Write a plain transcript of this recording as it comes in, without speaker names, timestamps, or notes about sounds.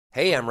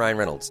Hey, I'm Ryan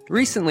Reynolds.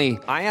 Recently,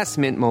 I asked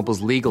Mint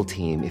Mobile's legal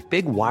team if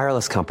big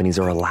wireless companies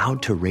are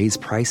allowed to raise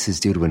prices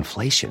due to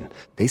inflation.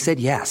 They said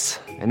yes.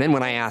 And then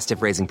when I asked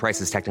if raising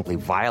prices technically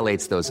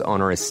violates those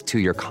onerous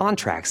two-year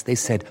contracts, they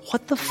said,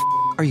 "What the f***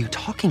 are you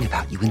talking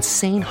about, you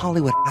insane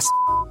Hollywood ass?"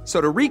 So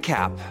to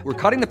recap, we're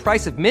cutting the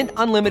price of Mint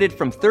Unlimited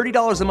from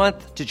 $30 a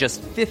month to just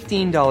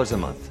 $15 a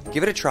month.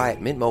 Give it a try at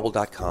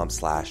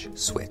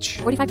mintmobile.com/switch.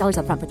 $45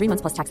 up front for 3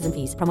 months plus taxes and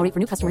fees. Promo rate for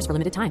new customers for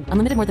limited time.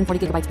 Unlimited more than 40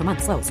 gigabytes per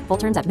month. Slows full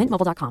terms at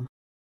mintmobile.com.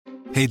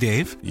 Hey,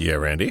 Dave. Yeah,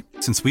 Randy.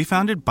 Since we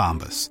founded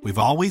Bombas, we've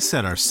always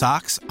said our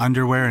socks,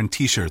 underwear, and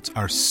T-shirts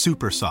are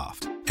super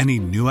soft. Any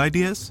new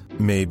ideas?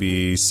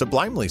 Maybe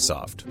sublimely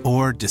soft.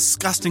 Or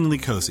disgustingly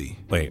cozy.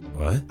 Wait,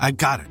 what? I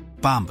got it.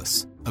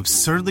 Bombas.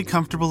 Absurdly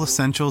comfortable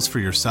essentials for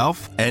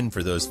yourself and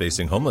for those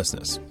facing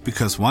homelessness.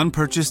 Because one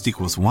purchased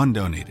equals one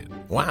donated.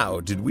 Wow,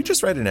 did we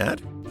just write an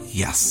ad?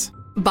 Yes.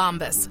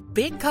 Bombas.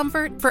 Big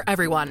comfort for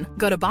everyone.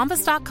 Go to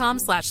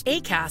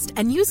bombas.com/ACAST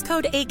and use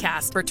code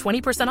ACAST for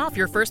 20% off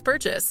your first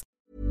purchase.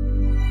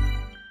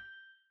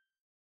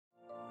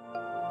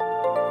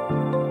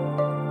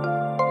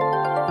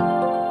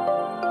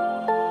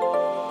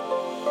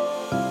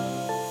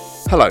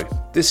 Hello,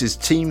 this is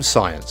Team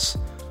Science,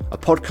 a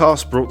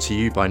podcast brought to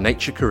you by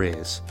Nature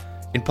Careers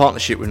in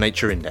partnership with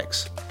Nature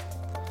Index.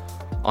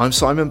 I'm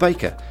Simon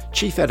Baker,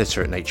 Chief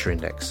Editor at Nature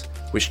Index,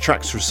 which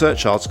tracks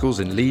research articles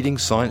in leading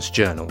science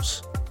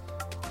journals.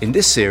 In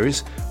this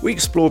series, we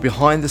explore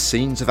behind the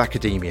scenes of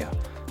academia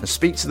and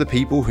speak to the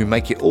people who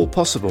make it all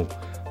possible,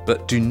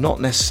 but do not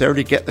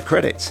necessarily get the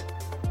credit.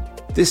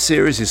 This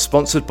series is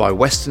sponsored by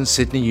Western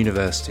Sydney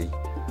University,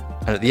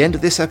 and at the end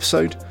of this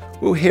episode,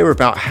 we'll hear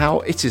about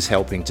how it is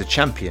helping to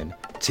champion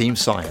Team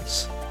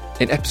Science.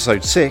 In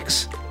episode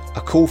 6,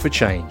 A Call for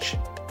Change,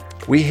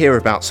 we hear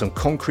about some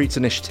concrete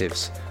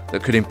initiatives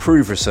that could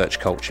improve research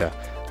culture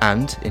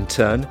and, in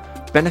turn,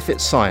 benefit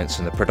science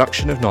and the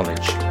production of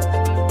knowledge.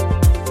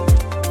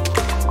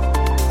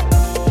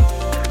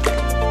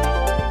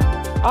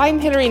 I'm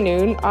Hilary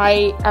Noon.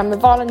 I am a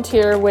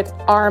volunteer with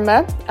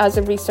ARMA as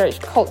a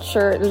research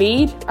culture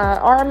lead.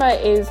 ARMA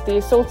is the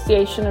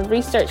Association of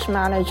Research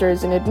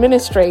Managers and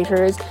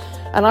Administrators,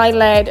 and I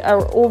led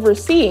or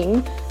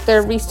overseeing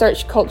their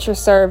research culture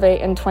survey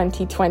in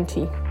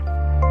 2020.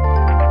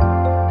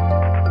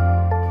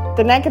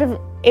 The negative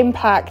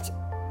impact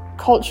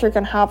culture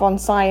can have on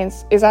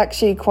science is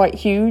actually quite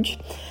huge.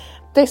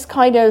 This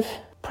kind of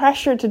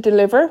pressure to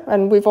deliver,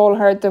 and we've all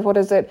heard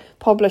the,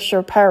 publish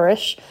or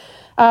perish,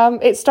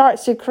 it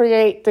starts to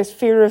create this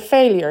fear of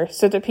failure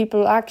so that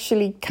people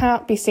actually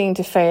can't be seen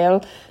to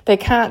fail. They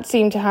can't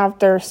seem to have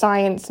their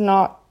science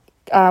not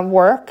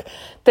work.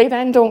 They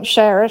then don't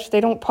share it, they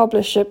don't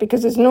publish it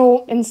because there's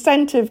no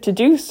incentive to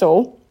do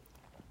so,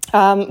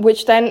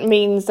 which then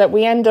means that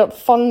we end up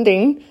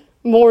funding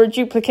more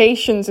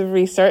duplications of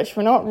research.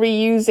 We're not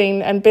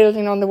reusing and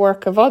building on the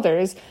work of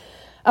others.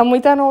 And we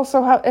then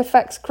also have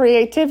affects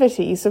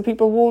creativity. So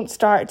people won't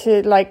start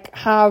to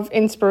have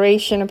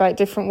inspiration about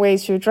different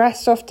ways to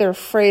address stuff. They're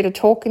afraid of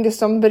talking to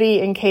somebody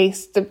in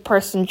case the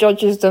person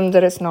judges them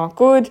that it's not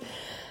good.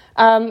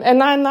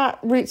 And then that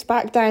roots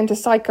back down to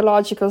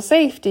psychological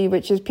safety,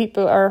 which is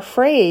people are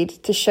afraid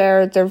to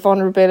share their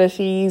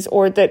vulnerabilities,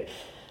 or that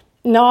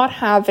not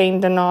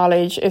having the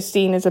knowledge is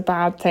seen as a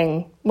bad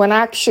thing, when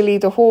actually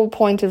the whole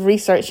point of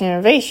research and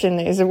innovation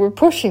is that we're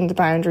pushing the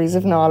boundaries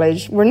of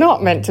knowledge. We're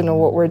not meant to know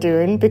what we're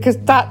doing because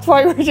that's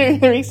why we're doing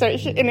the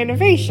research and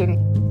innovation.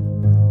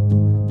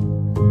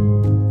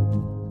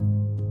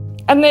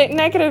 And the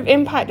negative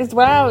impact as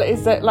well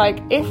is that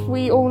if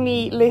we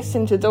only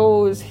listen to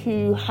those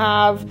who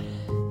have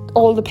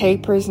all the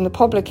papers and the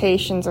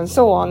publications and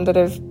so on that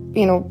have,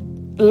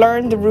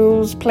 learned the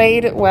rules,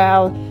 played it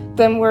well,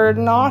 then we're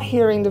not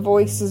hearing the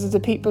voices of the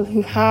people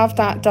who have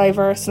that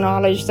diverse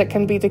knowledge that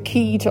can be the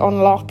key to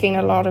unlocking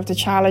a lot of the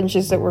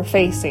challenges that we're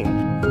facing.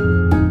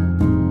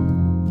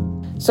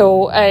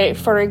 So,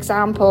 for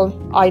example,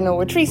 I know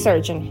a tree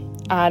surgeon,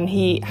 and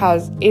he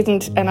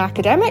isn't an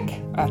academic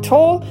at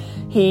all.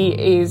 He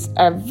is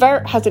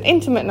has an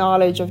intimate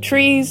knowledge of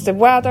trees, the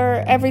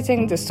weather,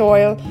 everything, the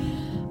soil.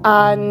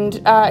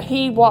 And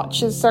he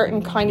watches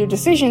certain kind of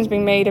decisions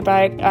being made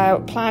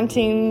about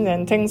planting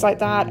and things like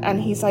that. And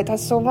he's like,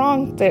 that's so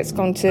wrong. That it's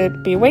going to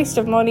be a waste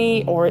of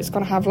money, or it's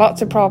going to have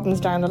lots of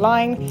problems down the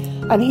line.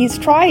 And he's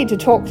tried to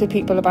talk to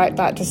people about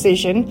that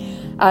decision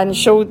and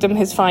showed them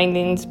his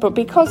findings. But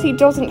because he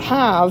doesn't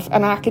have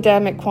an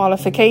academic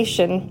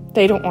qualification,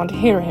 they don't want to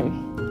hear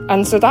him.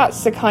 And so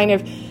that's the kind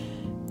of,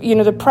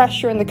 the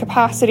pressure and the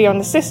capacity on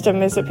the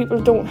system, is that people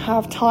don't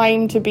have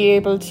time to be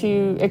able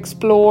to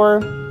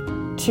explore,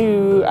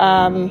 to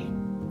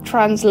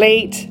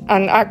translate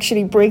and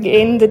actually bring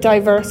in the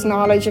diverse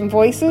knowledge and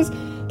voices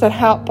that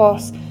help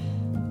us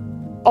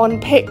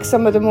unpick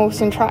some of the most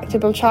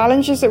intractable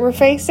challenges that we're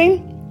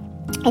facing.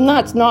 And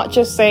that's not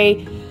just,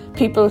 say,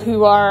 people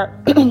who are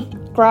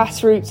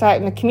grassroots out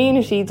in the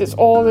community. There's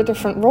all the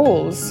different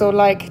roles. So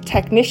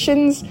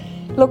technicians,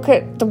 look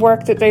at the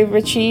work that they've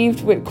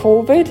achieved with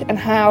COVID and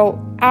how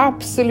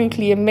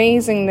absolutely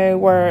amazing now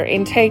were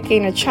in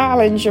taking a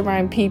challenge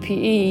around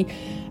PPE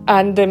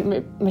and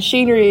the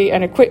machinery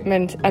and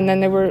equipment, and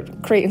then they were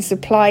creating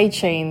supply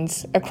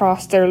chains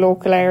across their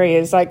local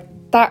areas. Like,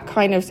 that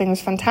kind of thing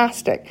is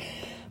fantastic.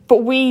 But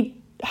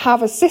we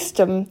have a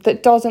system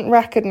that doesn't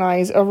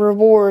recognise or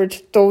reward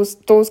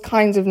those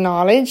kinds of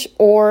knowledge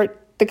or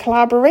the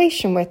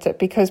collaboration with it,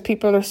 because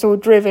people are so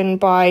driven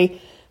by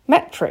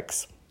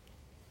metrics.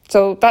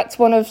 So that's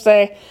one of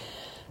the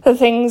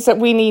things that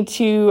we need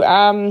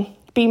to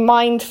be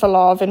mindful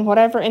of in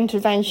whatever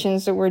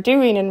interventions that we're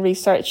doing in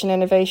research and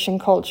innovation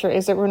culture,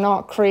 is that we're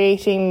not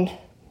creating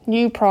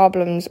new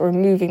problems or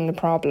moving the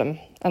problem.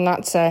 And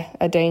that's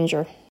a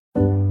danger.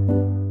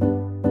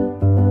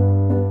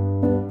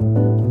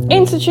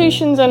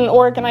 Institutions and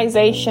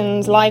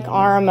organisations like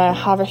ARMA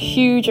have a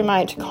huge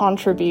amount to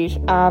contribute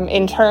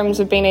in terms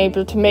of being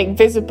able to make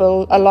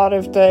visible a lot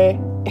of the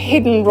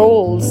hidden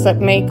roles that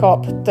make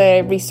up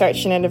the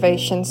research and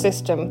innovation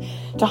system,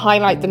 to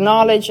highlight the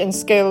knowledge and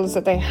skills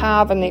that they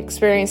have and the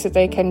experience that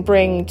they can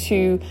bring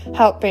to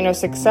helping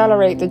us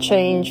accelerate the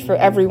change for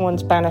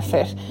everyone's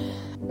benefit.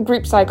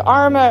 Groups like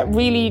ARMA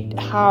really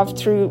have,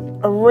 through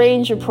a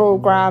range of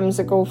programs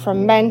that go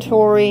from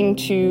mentoring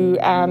to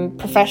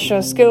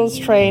professional skills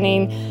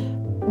training,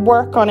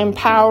 work on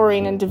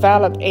empowering and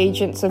develop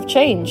agents of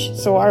change.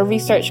 So our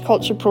research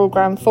culture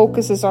program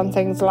focuses on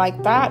things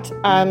like that.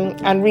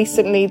 And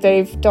recently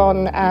they've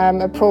done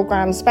a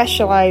program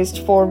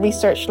specialised for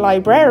research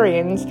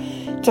librarians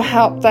to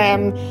help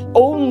them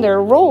own their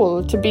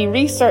role, to be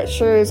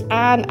researchers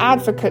and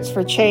advocates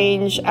for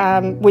change,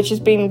 which has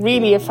been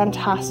really a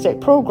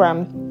fantastic program.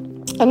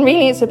 And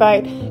really it's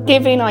about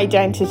giving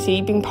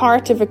identity, being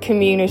part of a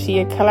community,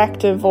 a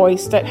collective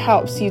voice that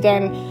helps you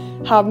then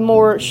have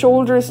more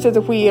shoulders to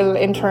the wheel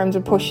in terms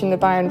of pushing the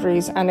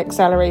boundaries and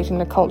accelerating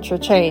the culture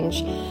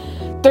change.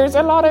 There's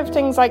a lot of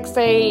things like,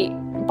 say,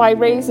 by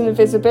raising the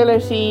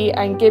visibility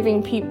and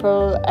giving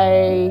people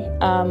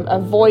a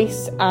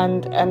voice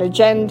and an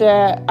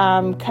agenda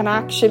can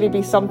actually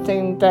be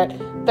something that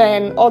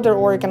then other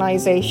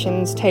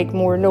organisations take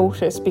more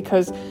notice,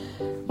 because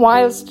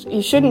whilst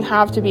you shouldn't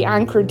have to be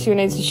anchored to an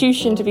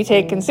institution to be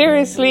taken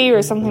seriously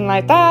or something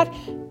like that,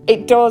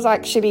 it does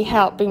actually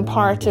help being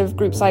part of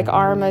groups like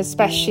ARMA's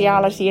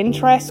speciality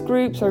interest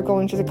groups, or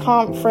going to the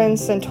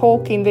conference and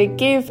talking. They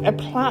give a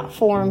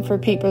platform for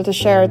people to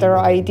share their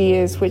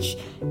ideas, which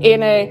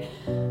in a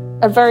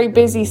very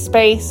busy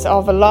space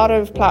of a lot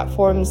of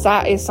platforms,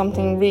 that is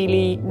something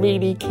really,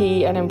 really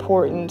key and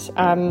important.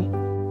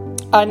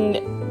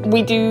 And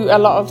we do a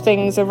lot of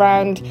things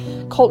around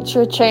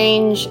culture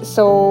change.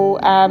 So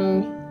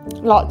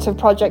lots of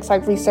projects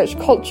like research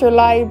culture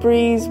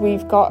libraries.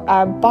 We've got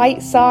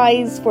Bite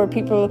Size, where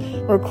people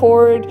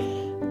record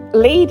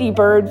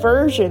ladybird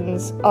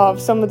versions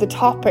of some of the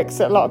topics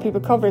that a lot of people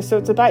cover. So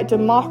it's about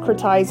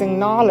democratizing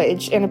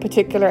knowledge in a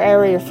particular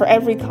area for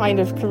every kind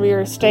of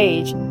career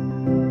stage.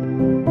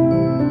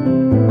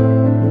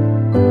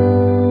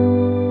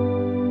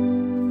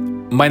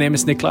 My name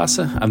is Nick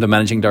Klaassen. I'm the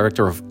Managing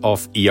Director of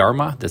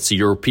IARMA. That's the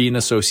European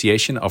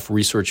Association of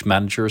Research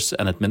Managers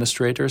and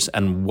Administrators.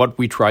 And what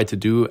we try to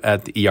do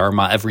at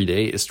IARMA every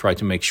day is try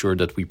to make sure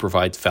that we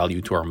provide value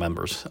to our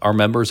members. Our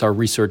members are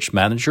research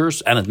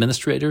managers and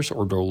administrators,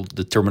 although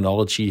the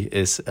terminology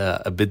is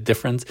a bit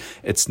different.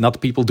 It's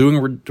not people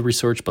doing the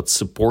research, but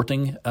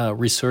supporting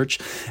research.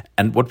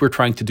 And what we're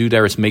trying to do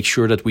there is make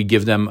sure that we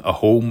give them a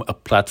home, a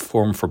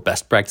platform for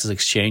best practice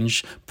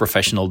exchange,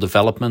 professional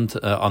development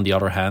on the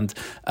other hand.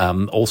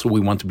 Also, we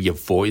want to be a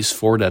voice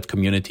for that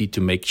community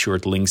to make sure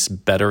it links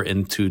better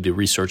into the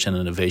research and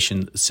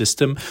innovation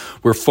system.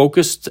 We're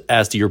focused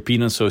as the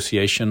European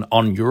Association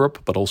on Europe,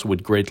 but also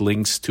with great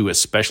links to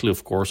especially,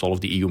 of course, all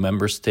of the EU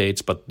member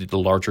states, but the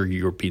larger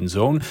European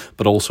zone,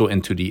 but also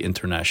into the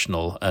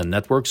international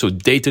network. So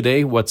day to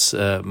day, what's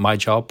my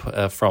job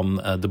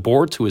from the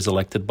board, who is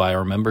elected by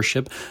our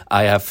membership?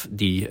 I have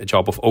the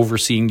job of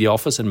overseeing the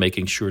office and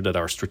making sure that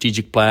our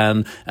strategic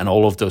plan and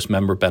all of those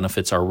member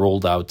benefits are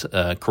rolled out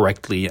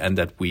correctly, and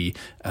that we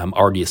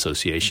are the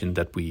association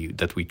that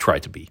we try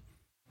to be.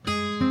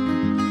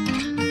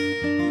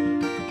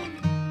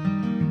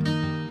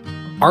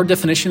 Our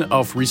definition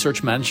of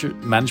research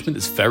management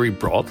is very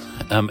broad,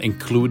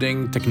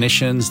 including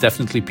technicians,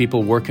 definitely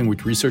people working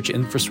with research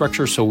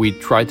infrastructure. So we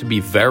try to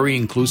be very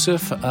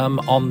inclusive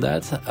on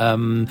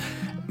that.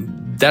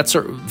 That's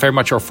very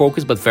much our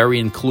focus, but very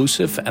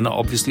inclusive. And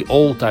obviously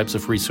all types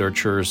of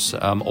researchers,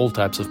 all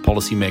types of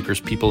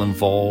policymakers, people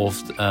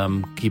involved,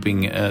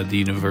 keeping the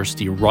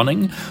university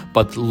running.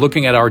 But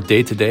looking at our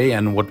day-to-day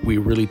and what we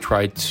really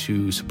try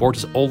to support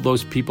is all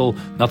those people,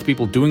 not the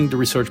people doing the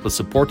research, but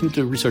supporting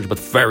the research, but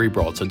very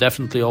broad. So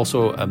definitely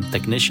also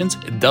technicians.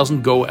 It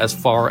doesn't go as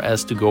far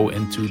as to go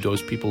into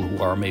those people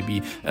who are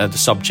maybe the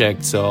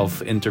subjects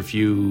of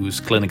interviews,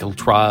 clinical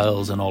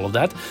trials, and all of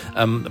that.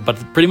 But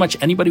pretty much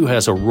anybody who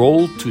has a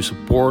role to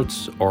support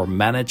or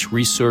manage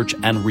research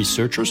and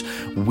researchers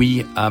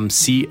we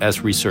see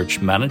as research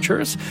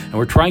managers. And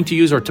we're trying to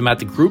use our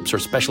thematic groups or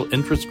special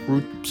interest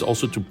groups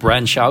also to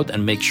branch out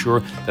and make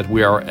sure that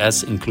we are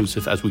as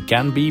inclusive as we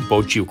can be,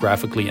 both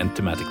geographically and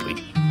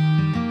thematically.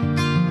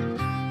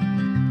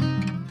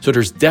 So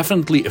there's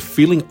definitely a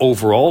feeling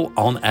overall,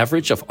 on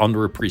average, of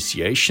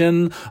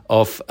underappreciation,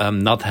 of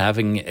not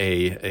having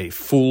a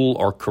full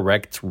or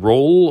correct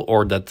role,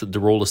 or that the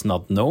role is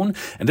not known.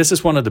 And this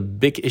is one of the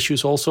big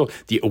issues also,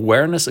 the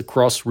awareness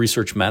across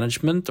research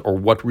management, or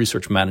what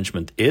research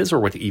management is, or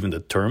what even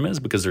the term is,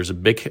 because there's a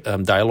big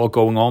dialogue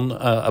going on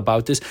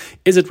about this.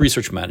 Is it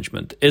research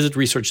management? Is it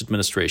research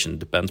administration?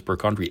 Depends per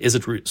country. Is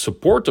it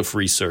support of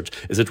research?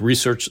 Is it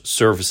research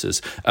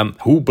services?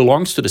 Who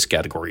belongs to this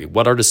category?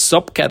 What are the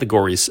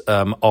subcategories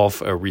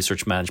of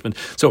research management?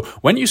 So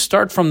when you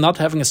start from not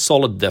having a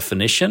solid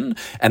definition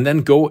and then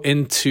go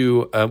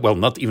into,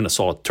 not even a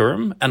solid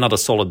term and not a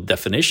solid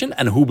definition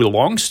and who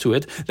belongs to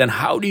it, then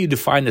how do you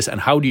define this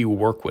and how do you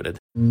work with it?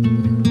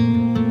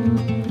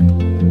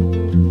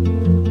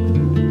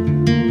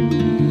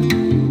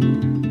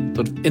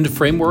 In the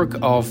framework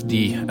of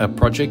the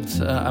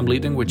project I'm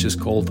leading, which is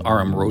called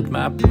RM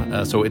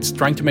Roadmap, so it's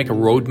trying to make a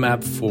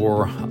roadmap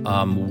for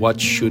what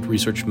should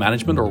research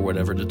management, or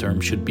whatever the term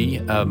should be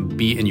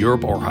in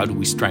Europe, or how do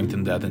we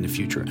strengthen that in the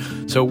future.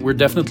 So we're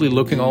definitely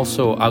looking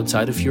also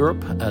outside of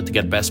Europe to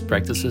get best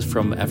practices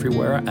from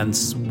everywhere. And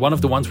one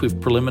of the ones we've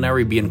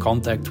preliminary be in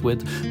contact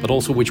with, but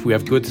also which we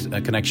have good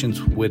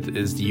connections with,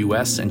 is the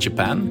US and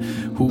Japan,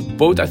 who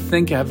both, I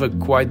think, have a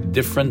quite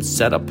different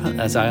setup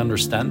as I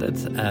understand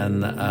it.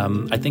 And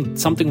I think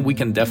something we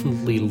can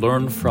definitely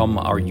learn from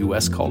our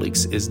US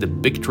colleagues is the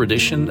big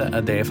tradition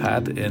that they have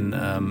had in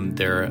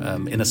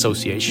in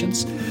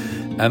associations.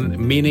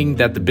 Meaning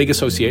that the big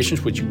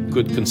associations, which you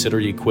could consider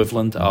the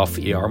equivalent of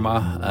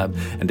IARMA,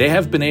 and they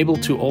have been able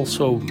to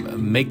also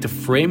make the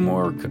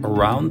framework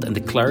around and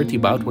the clarity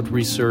about what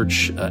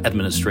research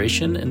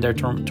administration in their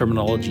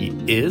terminology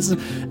is,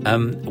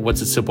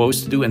 what's it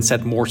supposed to do, and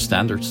set more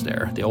standards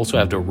there. They also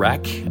have the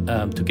RAC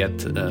to get,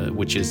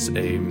 which is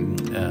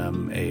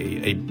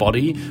a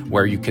body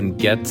where you can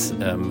get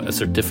a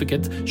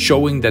certificate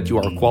showing that you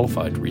are a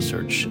qualified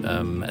research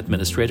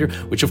administrator,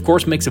 which of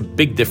course makes a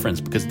big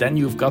difference, because then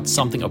you've got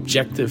something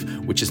objective,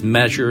 which is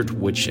measured,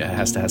 which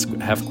has to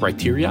have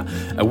criteria,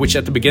 which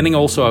at the beginning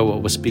also I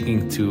was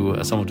speaking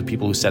to some of the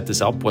people who set this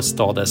up, was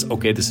thought as,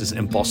 okay, this is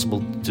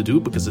impossible to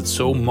do because it's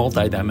so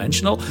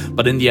multidimensional,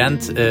 but in the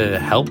end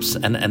helps.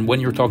 And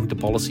when you're talking to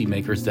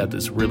policymakers, that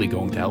is really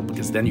going to help,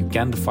 because then you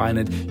can define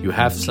it, you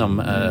have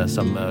some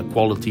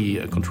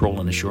quality control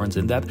and assurance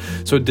in that.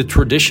 So the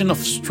tradition of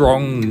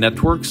strong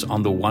networks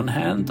on the one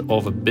hand,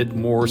 of a bit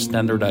more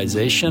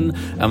standardization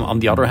on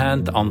the other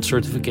hand, on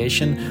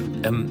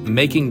certification,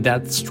 making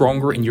that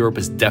stronger in Europe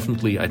is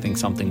definitely, I think,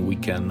 something we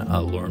can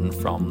learn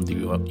from the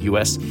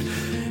US.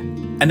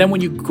 And then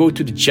when you go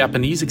to the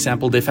Japanese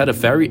example, they've had a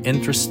very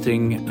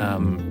interesting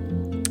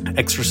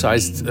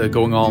exercise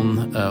going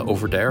on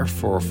over there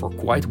for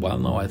quite a while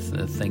now. I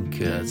think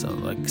it's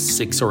like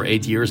 6 or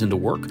 8 years in the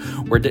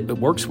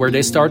works, where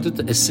they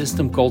started a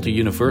system called the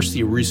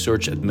University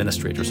Research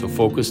Administrator, so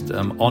focused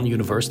on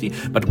university,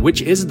 but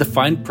which is a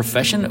defined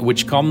profession,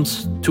 which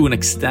comes to an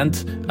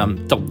extent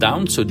top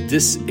down. So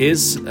this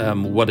is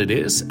what it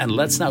is, and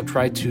let's now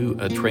try to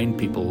train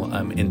people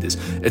in this.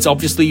 It's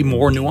obviously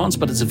more nuanced,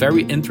 but it's a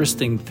very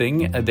interesting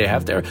thing they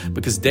have there,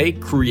 because they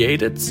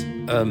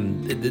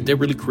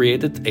really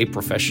created a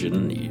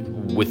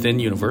profession within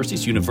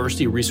universities,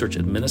 university research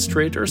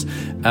administrators,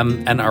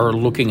 and are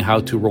looking how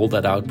to roll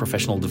that out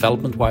professional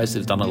development wise.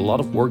 They've done a lot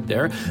of work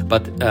there,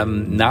 but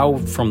now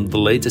from the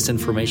latest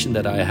information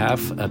that I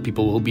have,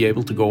 people will be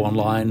able to go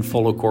online,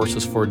 follow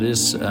courses for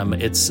this.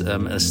 It's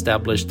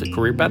established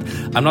career path.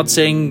 I'm not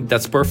saying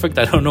that's perfect.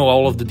 I don't know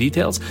all of the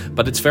details,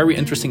 but it's very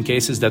interesting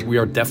cases that we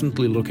are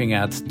definitely looking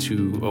at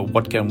to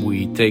what can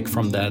we take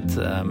from that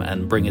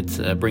and bring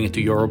it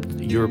to Europe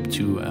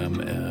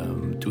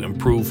to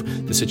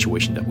improve the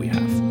situation that we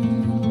have.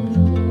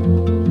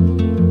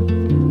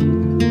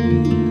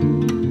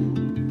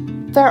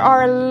 There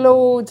are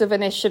loads of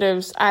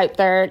initiatives out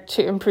there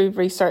to improve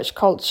research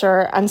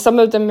culture, and some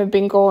of them have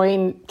been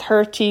going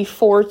 30,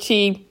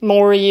 40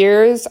 more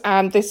years.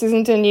 This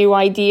isn't a new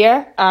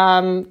idea.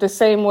 The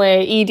same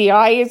way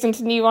EDI isn't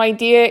a new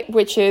idea,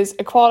 which is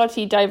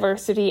equality,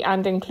 diversity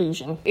and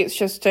inclusion. It's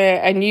just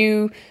a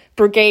new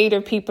brigade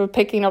of people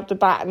picking up the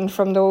baton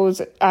from those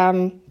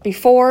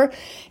before,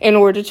 in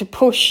order to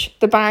push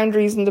the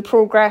boundaries and the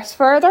progress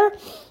further.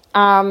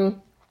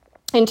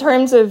 In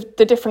terms of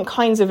the different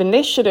kinds of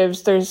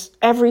initiatives, there's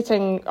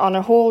everything on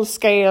a whole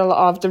scale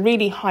of the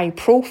really high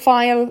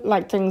profile,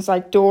 like things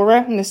like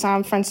DORA and the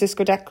San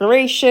Francisco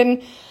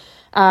Declaration,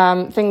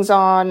 things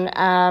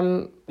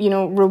on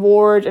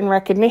reward and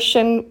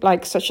recognition,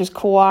 like such as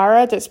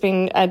COARA, that's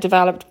been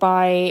developed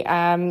by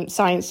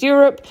Science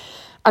Europe,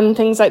 and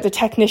things like the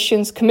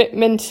Technicians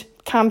Commitment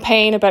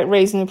campaign about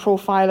raising the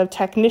profile of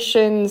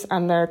technicians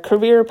and their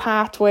career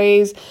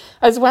pathways,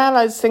 as well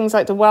as things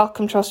like the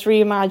Wellcome Trust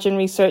Reimagine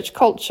research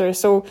culture.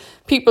 So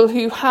people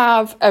who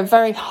have a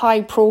very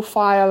high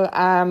profile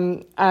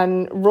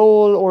and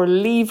role or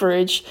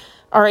leverage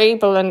are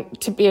able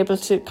to be able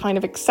to kind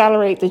of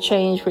accelerate the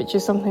change, which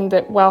is something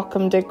that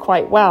Wellcome did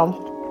quite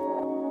well.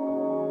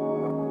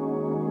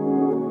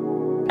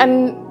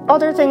 And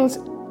other things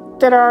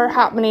that are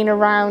happening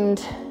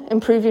around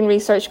improving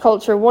research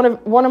culture,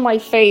 one of my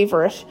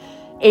favourite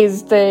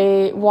is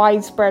the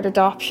widespread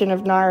adoption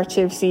of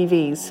narrative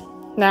CVs.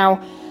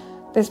 Now,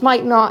 this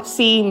might not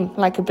seem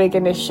like a big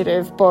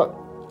initiative, but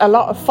a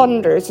lot of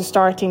funders are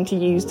starting to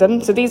use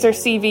them. So these are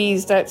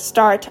CVs that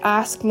start to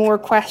ask more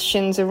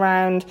questions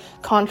around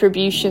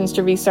contributions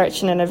to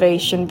research and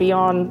innovation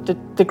beyond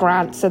the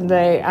grants and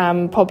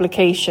the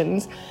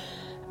publications.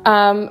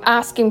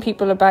 Asking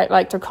people about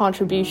their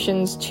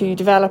contributions to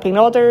developing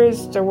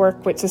others, their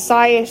work with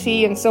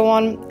society and so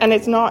on. And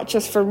it's not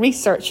just for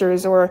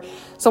researchers or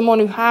someone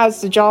who has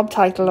the job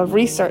title of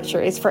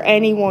researcher, it's for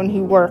anyone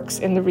who works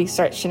in the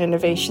research and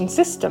innovation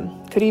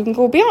system. Could even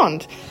go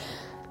beyond.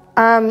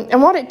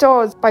 And what it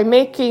does, by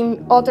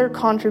making other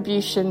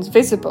contributions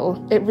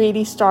visible, it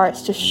really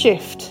starts to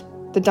shift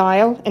the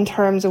dial in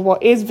terms of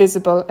what is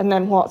visible and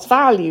then what's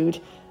valued.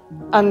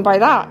 And by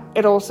that,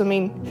 it also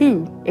means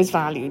who is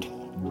valued.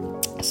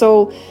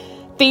 So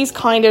these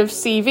kind of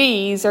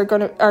CVs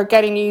are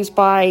getting used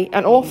by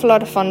an awful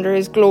lot of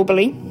funders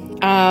globally,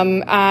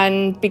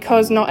 and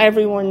because not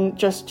everyone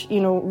just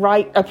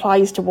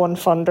applies to one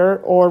funder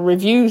or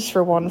reviews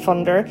for one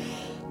funder,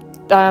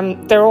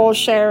 they're all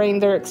sharing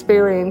their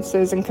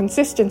experiences and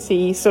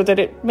consistency so that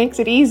it makes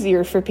it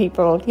easier for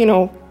people,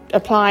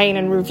 applying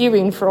and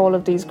reviewing for all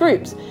of these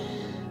groups.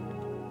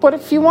 But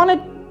if you want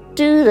to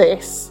do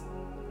this,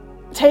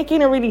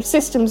 taking a really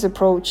systems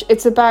approach,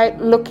 it's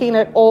about looking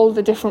at all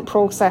the different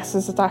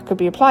processes that could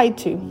be applied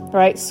to,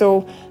 right?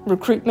 So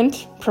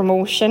recruitment,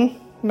 promotion,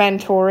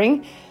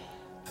 mentoring,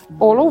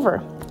 all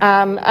over.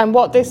 And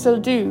what this will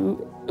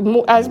do,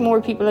 as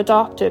more people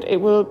adopt it, it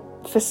will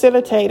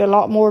facilitate a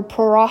lot more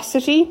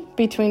porosity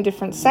between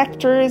different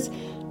sectors,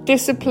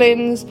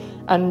 disciplines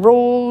and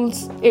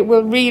roles. It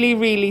will really,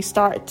 really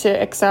start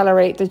to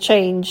accelerate the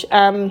change.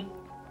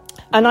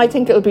 And I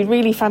think it'll be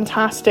really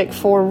fantastic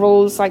for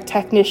roles like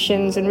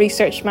technicians and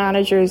research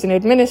managers and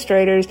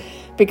administrators,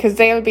 because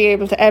they'll be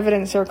able to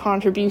evidence their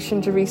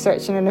contribution to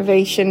research and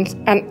innovation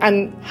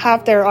and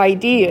have their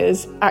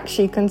ideas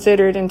actually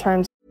considered in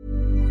terms.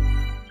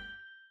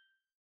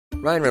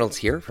 Ryan Reynolds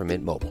here from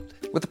Mint Mobile.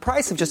 With the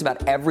price of just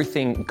about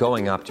everything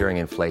going up during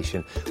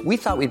inflation, we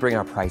thought we'd bring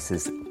our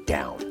prices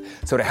down.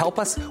 So to help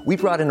us, we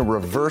brought in a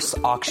reverse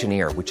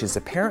auctioneer, which is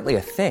apparently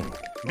a thing.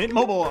 Mint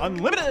Mobile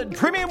Unlimited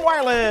Premium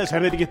Wireless. How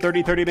to get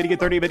 30, 30, how to get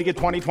 30, how to get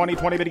 20, 20,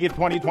 20, how to get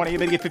 20, 20, how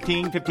to get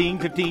 15, 15,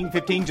 15,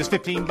 15, just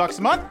 $15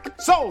 a month?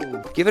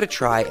 Sold! Give it a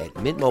try at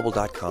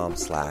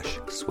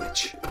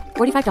mintmobile.com/switch.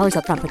 $45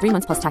 up front for 3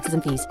 months plus taxes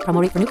and fees.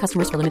 Promo rate for new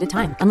customers for limited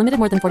time. Unlimited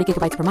more than 40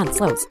 gigabytes per month.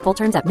 Slows full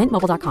terms at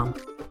mintmobile.com.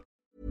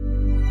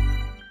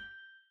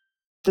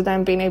 To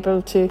them being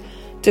able to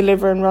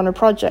deliver and run a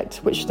project,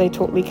 which they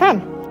totally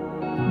can.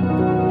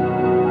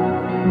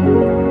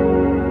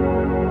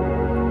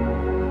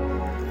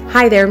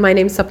 Hi there, my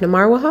name's Sapna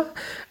Marwaha.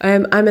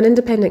 I'm an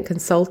independent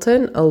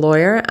consultant, a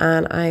lawyer,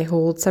 and I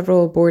hold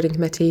several board and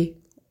committee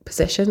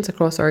positions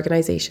across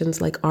organisations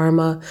like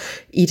ARMA,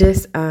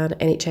 EDIS and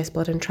NHS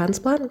Blood and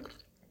Transplant.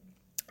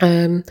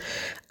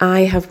 I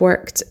have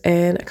worked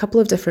in a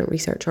couple of different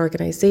research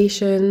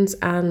organisations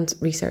and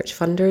research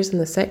funders in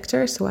the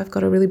sector, so I've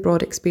got a really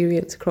broad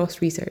experience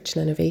across research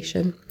and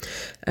innovation.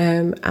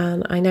 And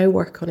I now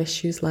work on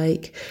issues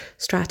like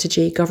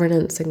strategy,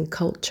 governance and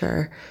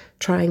culture,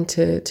 trying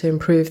to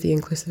improve the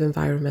inclusive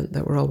environment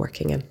that we're all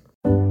working in.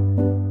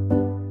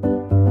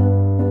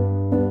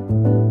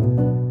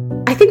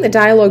 I think the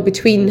dialogue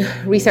between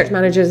research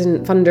managers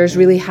and funders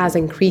really has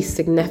increased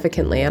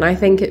significantly, and I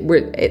think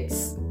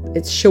it's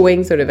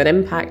showing sort of an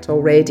impact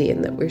already,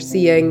 in that we're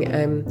seeing,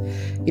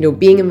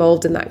 being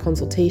involved in that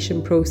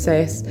consultation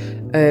process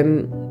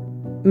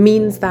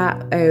means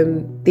that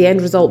the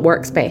end result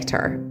works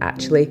better,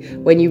 actually.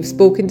 When you've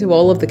spoken to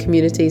all of the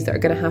communities that are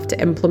going to have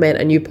to implement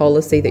a new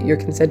policy that you're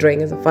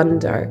considering as a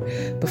funder,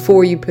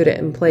 before you put it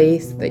in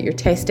place, that you're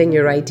testing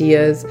your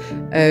ideas,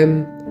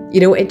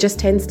 it just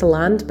tends to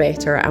land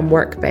better and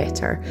work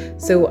better.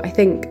 So I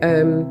think,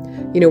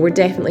 we're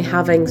definitely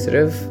having sort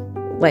of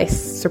less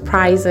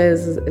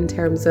surprises in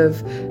terms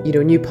of,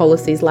 new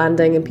policies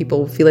landing and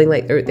people feeling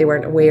like they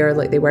weren't aware,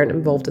 like they weren't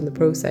involved in the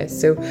process.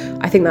 So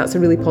I think that's a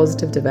really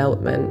positive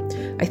development.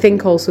 I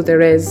think also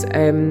there's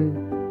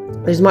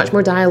much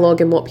more dialogue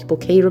in what people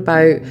care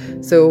about.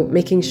 So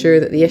making sure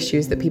that the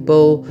issues that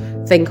people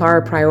think are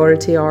a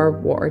priority are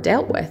what are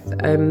dealt with,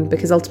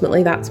 because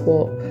ultimately that's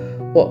what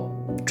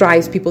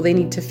drives people. They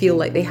need to feel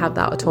like they have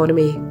that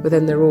autonomy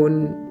within their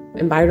own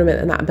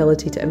environment and that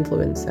ability to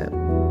influence it.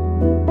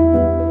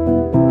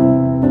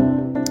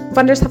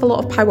 Funders have a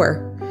lot of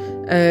power.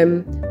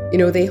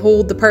 They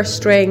hold the purse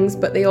strings,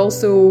 but they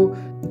also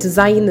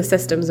design the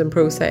systems and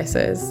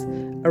processes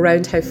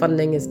around how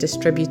funding is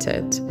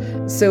distributed.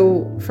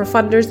 So for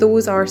funders,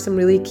 those are some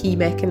really key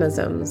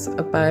mechanisms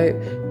about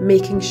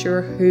making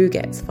sure who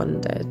gets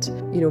funded,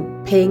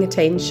 paying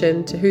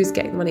attention to who's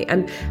getting money.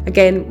 And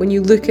again, when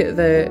you look at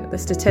the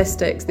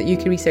statistics that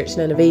UK Research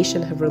and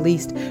Innovation have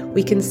released,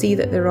 we can see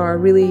that there are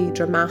really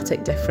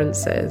dramatic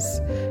differences.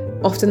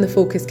 Often the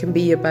focus can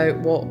be about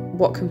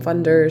what can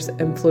funders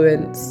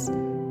influence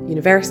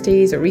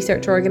universities or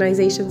research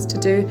organisations to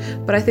do,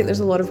 but I think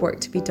there's a lot of work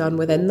to be done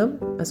within them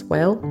as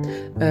well,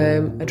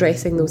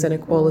 addressing those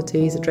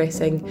inequalities,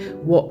 addressing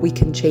what we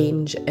can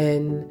change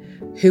in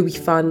who we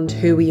fund,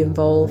 who we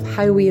involve,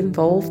 how we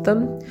involve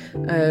them.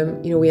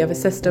 We have a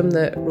system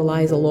that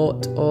relies a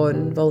lot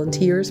on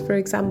volunteers, for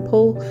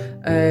example,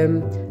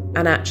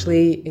 and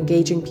actually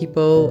engaging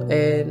people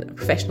in a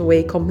professional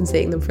way,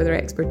 compensating them for their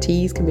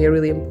expertise can be a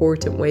really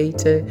important way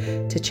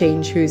to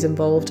change who's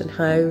involved and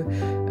how.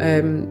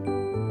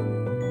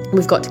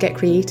 We've got to get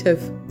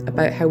creative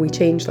about how we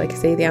change. Like I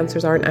say, the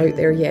answers aren't out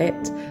there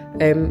yet.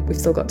 We've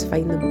still got to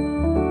find them.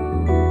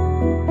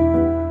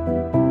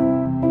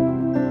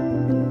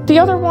 The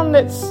other one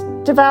that's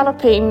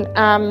developing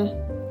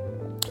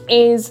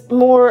is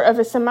more of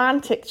a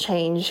semantic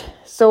change.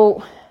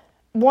 So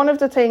one of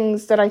the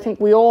things that I think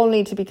we all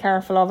need to be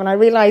careful of, and I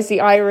realise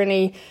the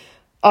irony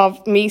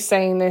of me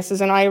saying this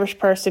as an Irish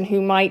person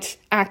who might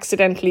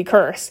accidentally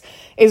curse,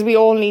 is we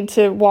all need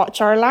to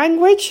watch our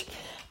language.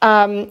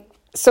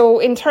 So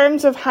in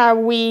terms of how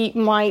we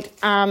might,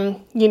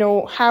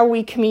 how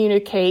we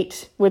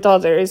communicate with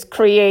others,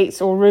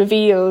 creates or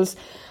reveals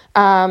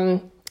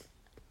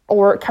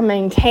or can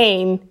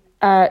maintain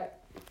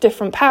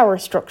different power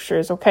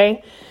structures,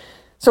 okay?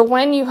 So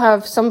when you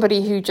have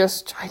somebody who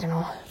just,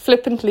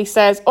 flippantly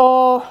says,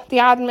 the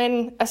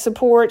admin,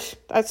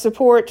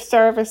 support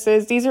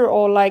services, these are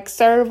all like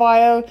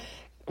servile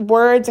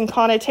words and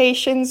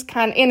connotations,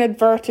 can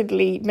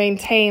inadvertently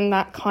maintain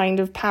that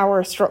kind of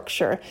power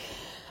structure.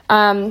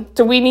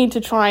 So we need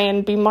to try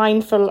and be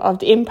mindful of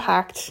the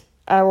impact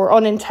or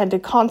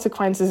unintended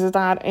consequences of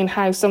that in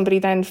how somebody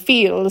then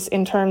feels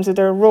in terms of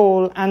their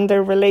role and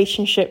their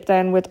relationship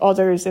then with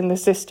others in the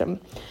system.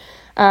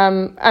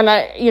 And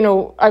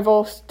I've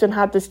often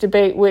had this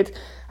debate with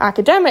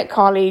academic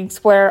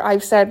colleagues where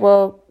I've said,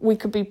 well, we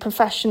could be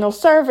professional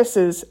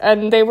services.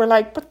 And they were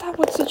like, but that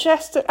would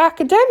suggest that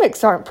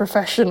academics aren't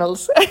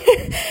professionals.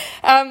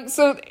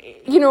 So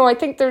I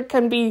think there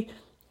can be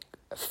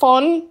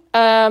fun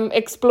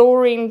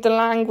exploring the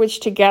language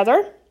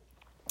together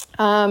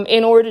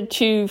in order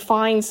to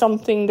find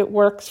something that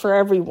works for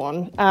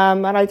everyone.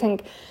 And I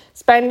think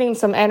spending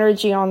some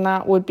energy on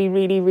that would be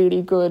really,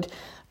 really good.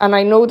 And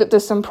I know that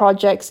there's some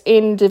projects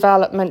in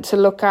development to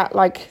look at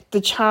like the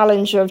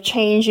challenge of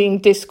changing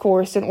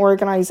discourse and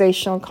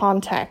organisational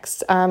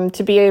context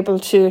to be able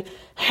to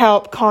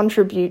help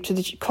contribute to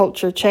the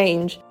culture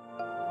change.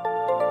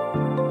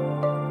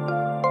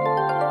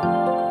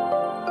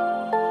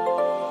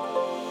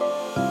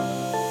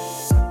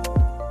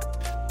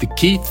 The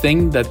key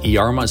thing that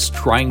IARMA is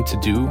trying to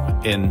do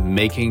in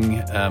making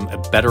a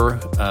better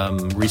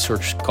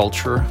research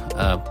culture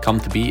come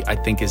to be, I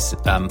think, is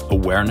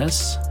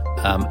awareness.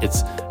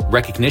 It's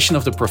recognition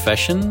of the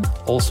profession,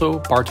 also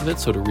part of it,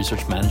 so the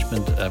research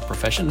management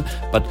profession,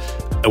 but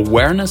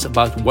awareness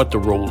about what the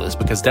role is,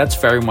 because that's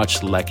very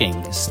much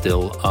lacking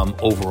still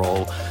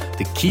overall.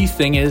 The key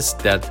thing is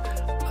that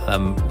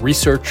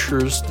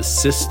researchers, the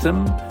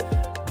system,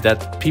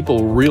 that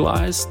people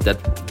realize that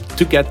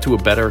to get to a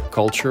better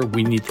culture,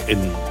 we need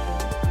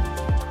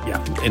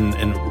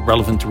in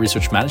relevant to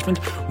research management,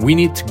 we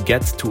need to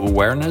get to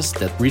awareness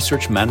that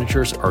research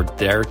managers are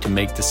there to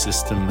make the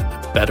system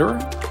better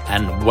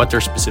and what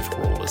their specific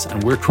role is.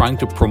 And we're trying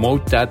to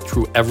promote that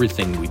through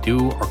everything we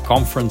do, our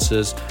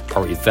conferences,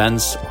 our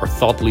events, our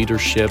thought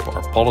leadership,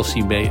 our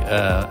policy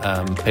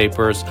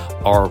papers,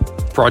 our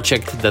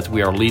project that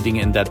we are leading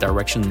in that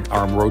direction,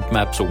 our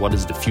roadmap, so what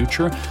is the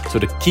future. So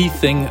the key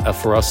thing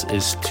for us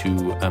is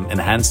to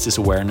enhance this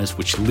awareness,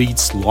 which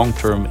leads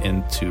long-term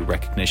into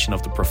recognition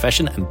of the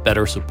profession and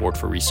better support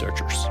for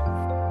researchers.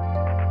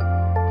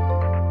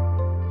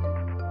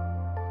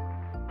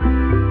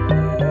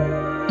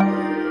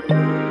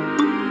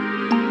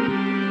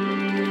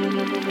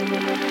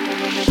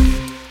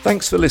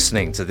 Thanks for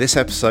listening to this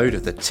episode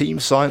of the Team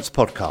Science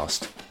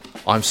Podcast.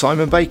 I'm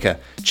Simon Baker,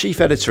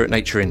 Chief Editor at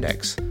Nature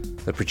Index.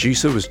 The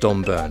producer was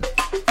Don Byrne.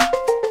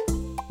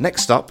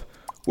 Next up,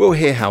 we'll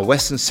hear how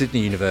Western Sydney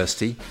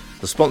University,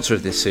 the sponsor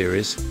of this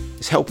series,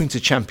 is helping to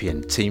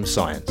champion Team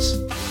Science.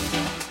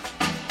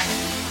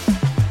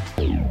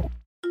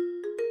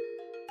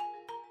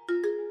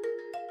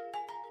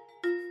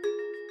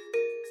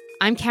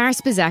 I'm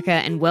Karis Bazaka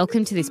and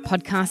welcome to this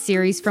podcast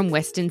series from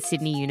Western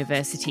Sydney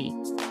University.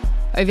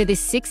 Over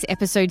this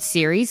 6-episode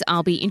series,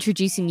 I'll be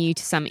introducing you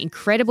to some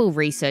incredible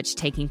research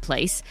taking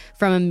place,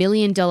 from $1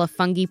 million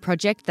fungi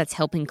project that's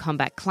helping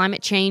combat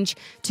climate change,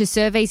 to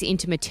surveys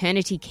into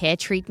maternity care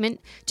treatment,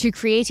 to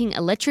creating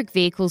electric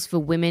vehicles for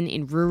women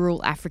in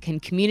rural African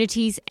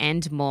communities,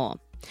 and more.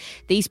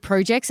 These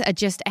projects are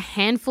just a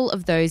handful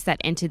of those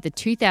that entered the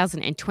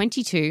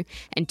 2022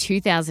 and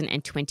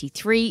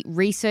 2023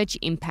 Research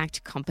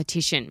Impact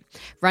Competition,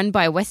 run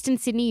by Western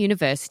Sydney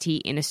University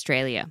in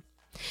Australia.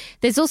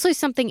 There's also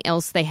something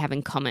else they have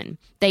in common.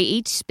 They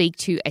each speak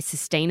to a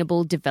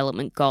Sustainable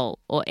Development Goal,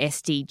 or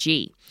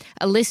SDG,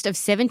 a list of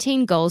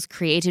 17 goals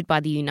created by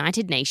the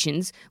United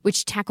Nations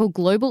which tackle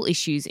global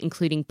issues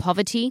including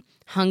poverty,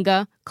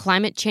 hunger,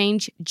 climate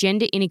change,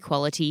 gender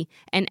inequality,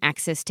 and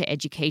access to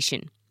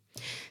education.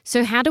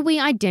 So how do we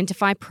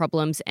identify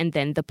problems and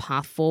then the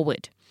path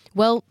forward?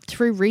 Well,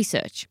 through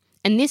research.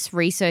 And this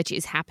research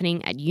is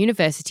happening at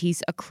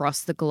universities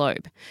across the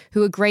globe,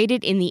 who are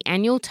graded in the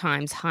annual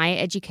Times Higher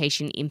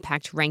Education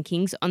Impact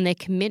Rankings on their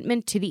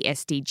commitment to the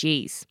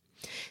SDGs.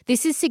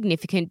 This is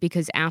significant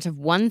because out of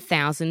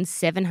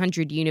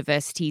 1,700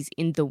 universities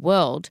in the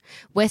world,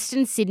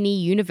 Western Sydney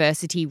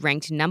University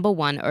ranked number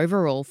 1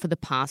 overall for the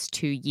past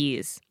 2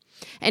 years.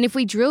 And if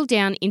we drill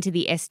down into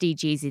the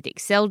SDGs it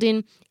excelled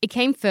in, it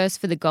came first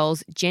for the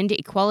goals gender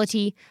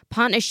equality,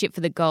 partnership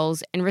for the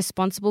goals, and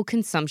responsible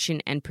consumption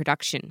and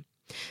production.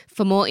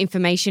 For more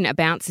information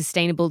about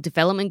Sustainable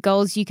Development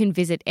Goals, you can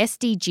visit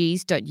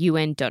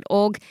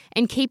sdgs.un.org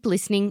and keep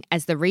listening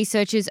as the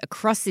researchers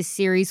across this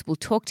series will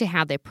talk to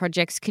how their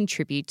projects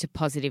contribute to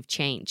positive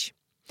change.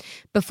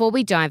 Before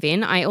we dive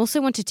in, I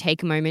also want to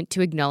take a moment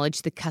to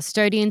acknowledge the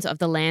custodians of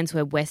the lands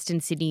where Western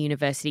Sydney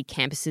University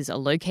campuses are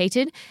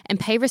located and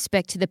pay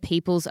respect to the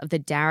peoples of the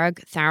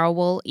Darug,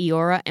 Tharawal,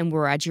 Eora and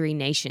Wiradjuri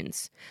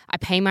nations. I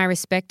pay my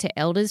respect to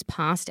elders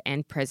past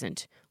and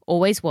present.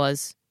 Always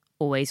was,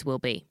 always will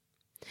be.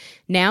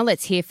 Now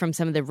let's hear from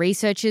some of the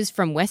researchers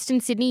from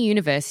Western Sydney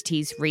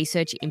University's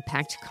Research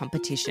Impact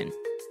Competition.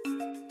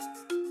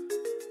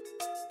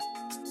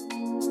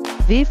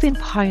 We've been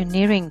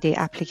pioneering the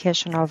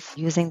application of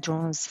using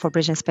drones for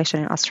bridge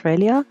inspection in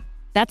Australia.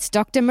 That's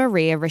Dr.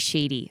 Maria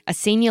Rashidi, a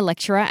senior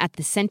lecturer at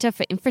the Centre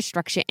for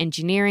Infrastructure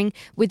Engineering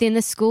within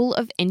the School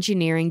of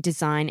Engineering,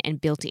 Design and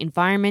Built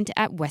Environment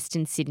at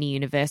Western Sydney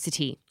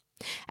University.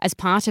 As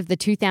part of the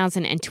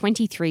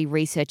 2023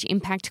 Research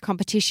Impact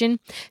Competition,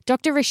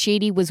 Dr.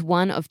 Rashidi was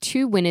one of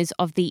 2 winners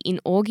of the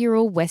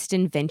inaugural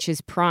Western Ventures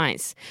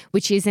Prize,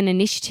 which is an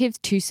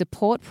initiative to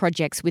support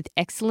projects with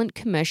excellent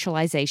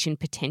commercialisation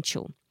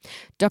potential.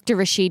 Dr.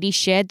 Rashidi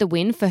shared the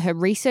win for her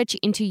research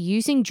into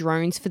using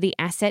drones for the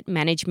asset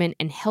management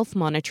and health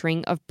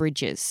monitoring of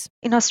bridges.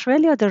 In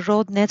Australia, the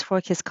road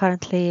network is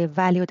currently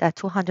valued at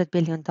 $200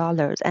 billion and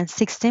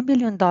 $16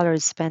 billion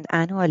spent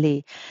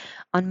annually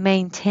on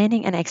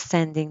maintaining and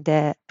extending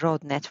the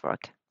road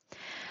network.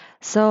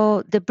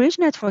 So the bridge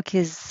network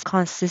is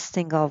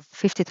consisting of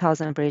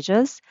 50,000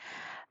 bridges,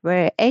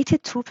 where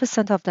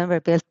 82% of them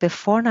were built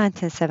before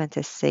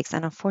 1976,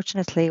 and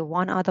unfortunately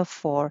 1 out of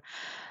 4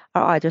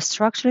 are either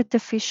structurally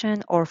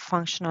deficient or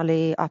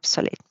functionally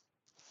obsolete.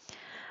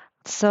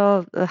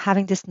 So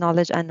having this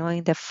knowledge and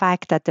knowing the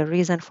fact that the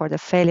reason for the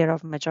failure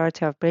of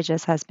majority of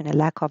bridges has been a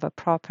lack of a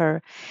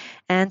proper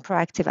and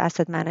proactive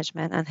asset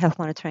management and health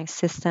monitoring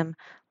system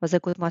was a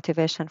good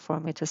motivation for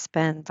me to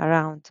spend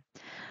around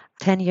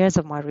 10 years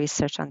of my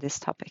research on this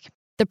topic.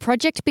 The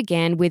project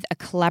began with a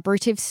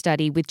collaborative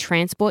study with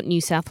Transport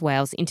New South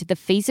Wales into the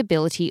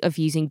feasibility of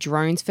using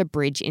drones for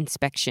bridge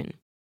inspection.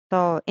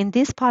 So in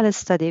this pilot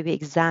study, we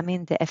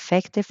examined the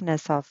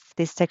effectiveness of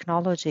this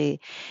technology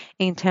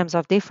in terms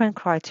of different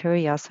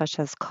criteria such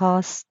as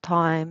cost,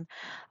 time,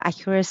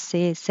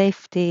 accuracy,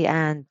 safety,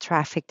 and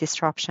traffic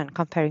disruption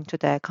comparing to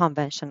the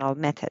conventional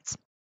methods.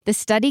 The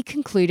study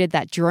concluded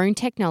that drone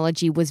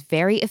technology was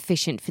very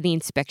efficient for the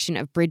inspection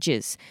of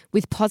bridges,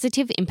 with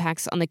positive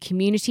impacts on the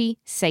community,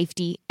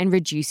 safety, and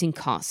reducing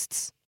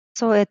costs.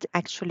 So it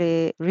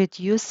actually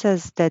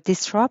reduces the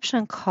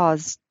disruption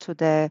caused to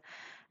the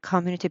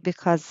community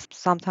because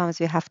sometimes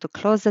we have to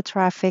close the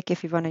traffic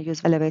if you want to use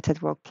elevated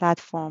work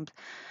platforms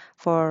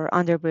for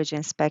underbridge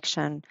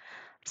inspection.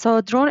 So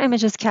drone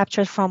images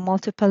captured from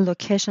multiple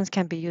locations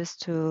can be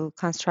used to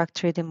construct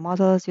 3D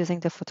models using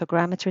the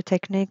photogrammetry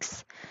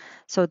techniques.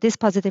 So this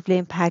positively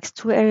impacts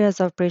 2 areas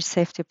of bridge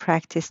safety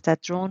practice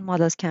that drone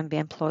models can be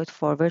employed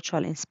for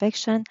virtual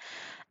inspection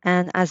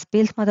and as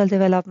built model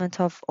development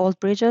of old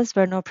bridges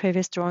where no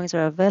previous drawings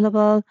are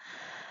available.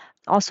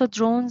 Also,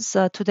 drones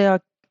today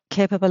are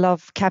capable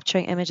of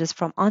capturing images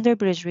from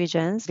underbridge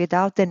regions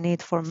without the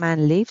need for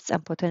manned lifts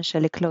and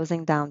potentially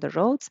closing down the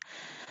roads.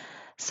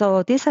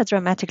 So this has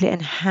dramatically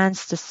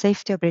enhanced the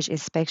safety of bridge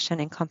inspection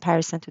in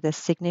comparison to the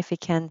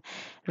significant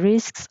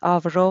risks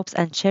of ropes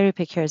and cherry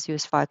pickers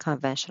used by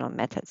conventional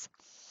methods.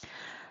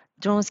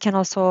 Drones can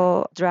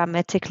also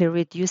dramatically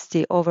reduce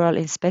the overall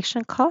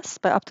inspection costs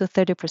by up to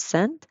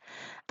 30%,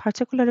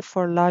 particularly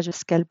for larger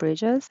scale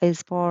bridges,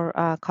 is more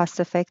cost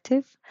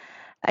effective.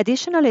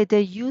 Additionally,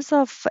 the use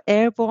of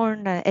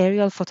airborne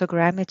aerial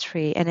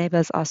photogrammetry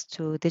enables us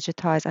to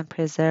digitize and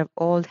preserve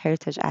old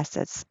heritage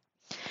assets.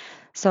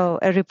 So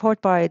a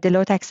report by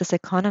Deloitte Access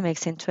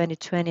Economics in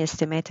 2020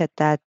 estimated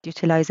that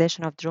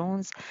utilization of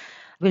drones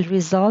will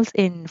result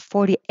in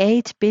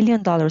 $48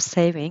 billion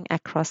saving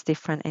across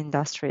different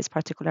industries,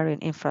 particularly in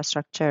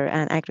infrastructure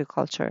and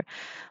agriculture,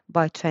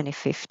 by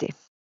 2050.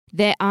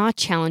 There are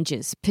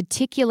challenges,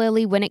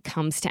 particularly when it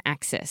comes to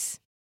access.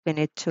 We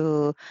need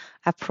to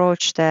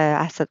approach the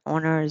asset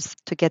owners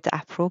to get the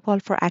approval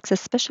for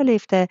access, especially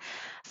if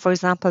for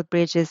example,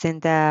 bridges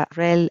in the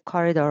rail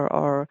corridor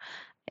or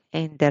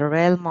in the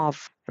realm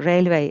of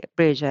railway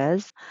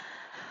bridges.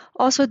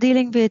 Also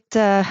dealing with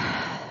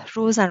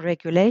rules and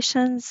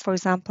regulations, for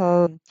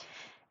example,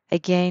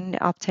 again,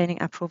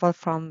 obtaining approval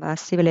from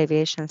Civil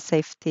Aviation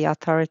Safety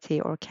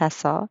Authority or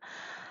CASA,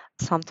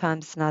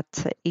 sometimes not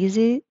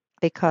easy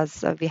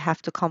because we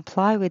have to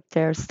comply with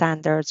their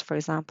standards. For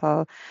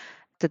example,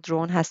 the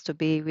drone has to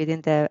be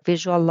within the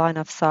visual line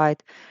of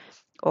sight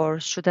or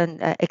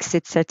shouldn't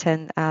exceed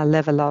certain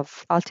level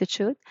of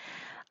altitude.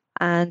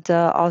 And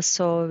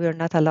also, we're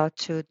not allowed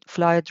to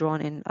fly a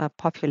drone in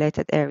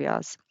populated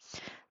areas.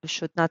 We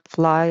should not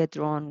fly a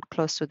drone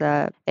close to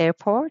the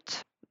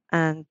airport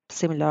and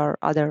similar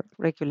other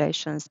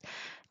regulations.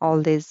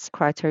 All these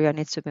criteria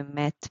need to be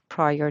met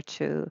prior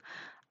to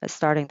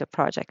starting the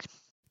project.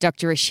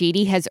 Dr.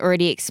 Rashidi has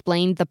already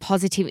explained the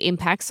positive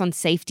impacts on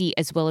safety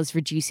as well as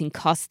reducing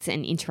costs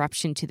and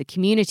interruption to the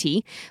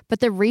community, but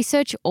the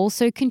research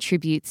also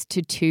contributes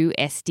to 2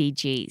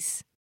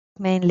 SDGs.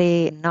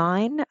 Mainly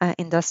 9,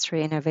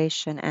 industry,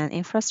 innovation and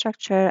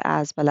infrastructure,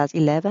 as well as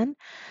 11,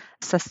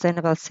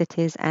 sustainable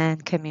cities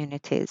and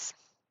communities.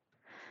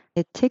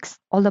 It ticks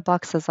all the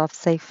boxes of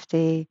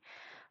safety,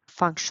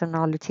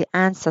 functionality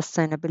and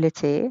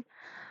sustainability.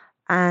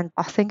 And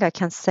I think I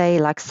can say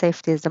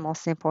safety is the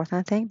most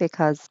important thing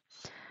because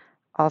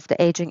of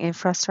the aging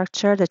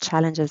infrastructure, the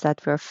challenges that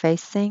we're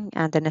facing,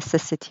 and the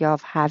necessity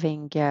of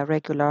having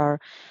regular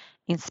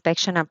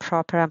inspection and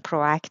proper and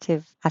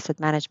proactive asset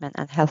management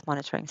and health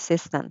monitoring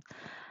system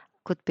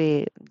could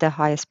be the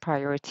highest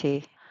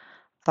priority.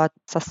 But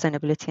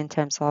sustainability in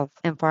terms of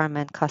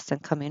environment, cost,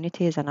 and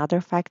community is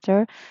another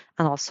factor.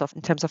 And also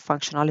in terms of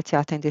functionality,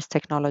 I think this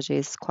technology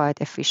is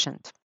quite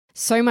efficient.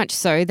 So much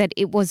so that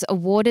it was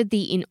awarded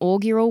the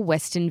inaugural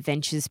Western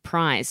Ventures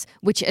Prize,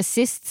 which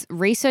assists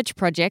research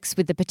projects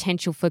with the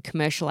potential for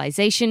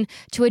commercialization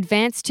to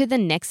advance to the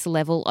next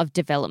level of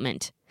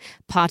development.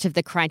 Part of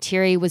the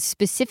criteria was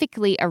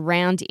specifically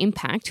around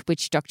impact,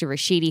 which Dr.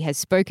 Rashidi has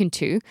spoken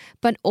to,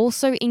 but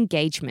also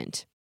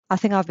engagement. I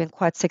think I've been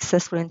quite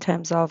successful in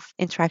terms of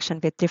interaction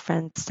with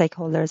different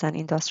stakeholders and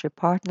industry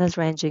partners,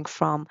 ranging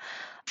from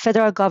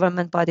federal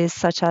government bodies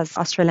such as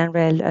Australian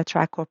Rail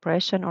Track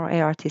Corporation or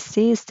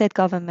ARTC, state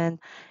government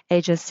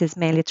agencies,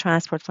 mainly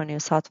Transport for New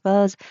South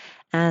Wales,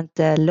 and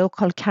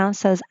local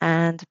councils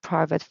and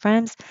private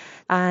firms.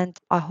 And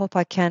I hope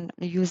I can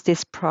use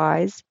this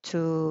prize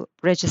to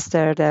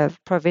register the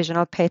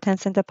provisional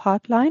patents in the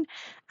pipeline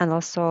and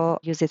also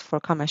use it for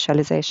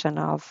commercialization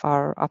of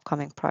our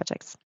upcoming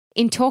projects.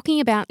 In talking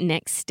about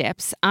next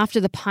steps, after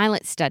the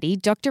pilot study,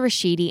 Dr.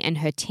 Rashidi and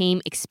her team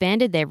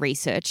expanded their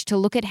research to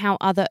look at how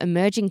other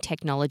emerging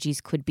technologies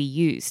could be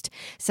used,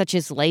 such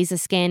as laser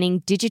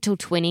scanning, digital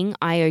twinning,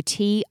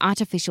 IoT,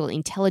 artificial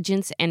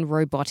intelligence, and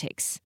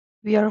robotics.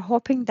 We are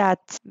hoping that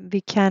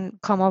we can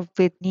come up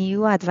with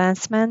new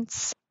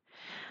advancements.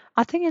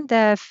 I think in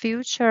the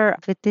future,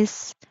 with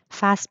this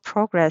fast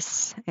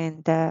progress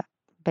in the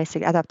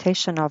basic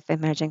adaptation of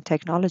emerging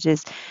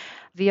technologies,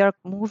 we are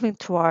moving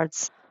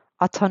towards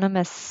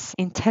autonomous,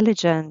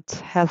 intelligent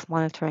health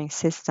monitoring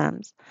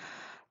systems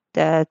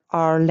that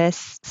are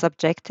less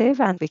subjective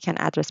and we can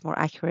address more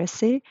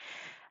accuracy.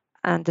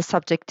 And the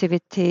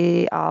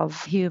subjectivity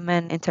of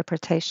human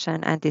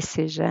interpretation and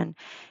decision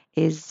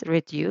is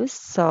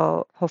reduced.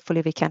 So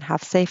hopefully we can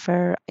have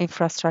safer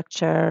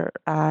infrastructure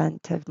and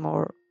have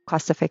more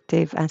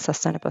cost-effective and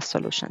sustainable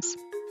solutions.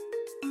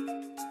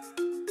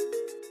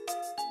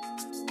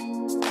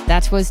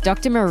 That was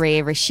Dr.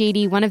 Maria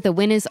Rashidi, one of the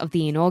winners of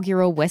the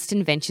inaugural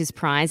Western Ventures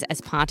Prize as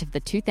part of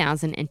the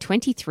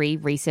 2023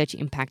 Research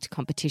Impact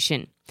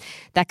Competition.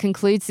 That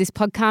concludes this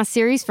podcast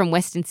series from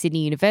Western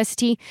Sydney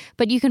University,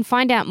 but you can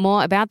find out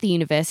more about the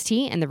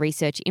university and the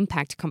Research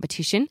Impact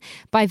Competition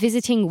by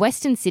visiting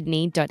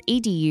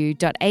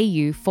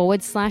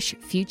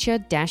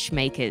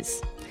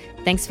westernsydney.edu.au/future-makers.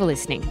 Thanks for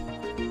listening.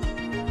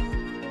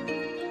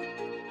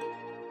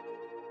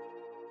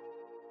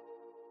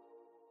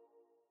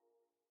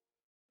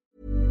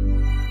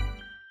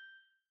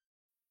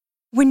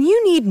 When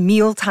you need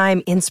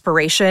mealtime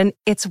inspiration,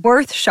 it's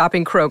worth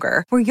shopping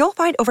Kroger, where you'll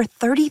find over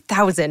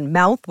 30,000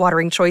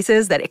 mouth-watering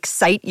choices that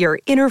excite your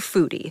inner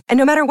foodie. And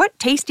no matter what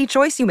tasty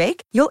choice you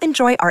make, you'll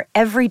enjoy our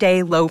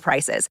everyday low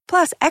prices,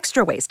 plus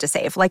extra ways to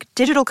save, like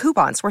digital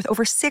coupons worth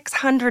over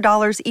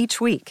 $600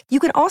 each week. You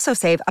can also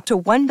save up to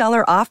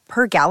 $1 off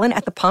per gallon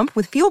at the pump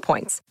with fuel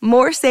points.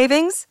 More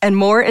savings and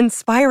more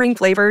inspiring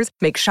flavors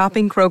make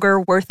shopping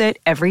Kroger worth it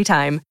every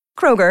time.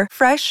 Kroger,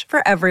 fresh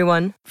for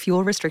everyone.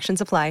 Fuel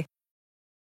restrictions apply.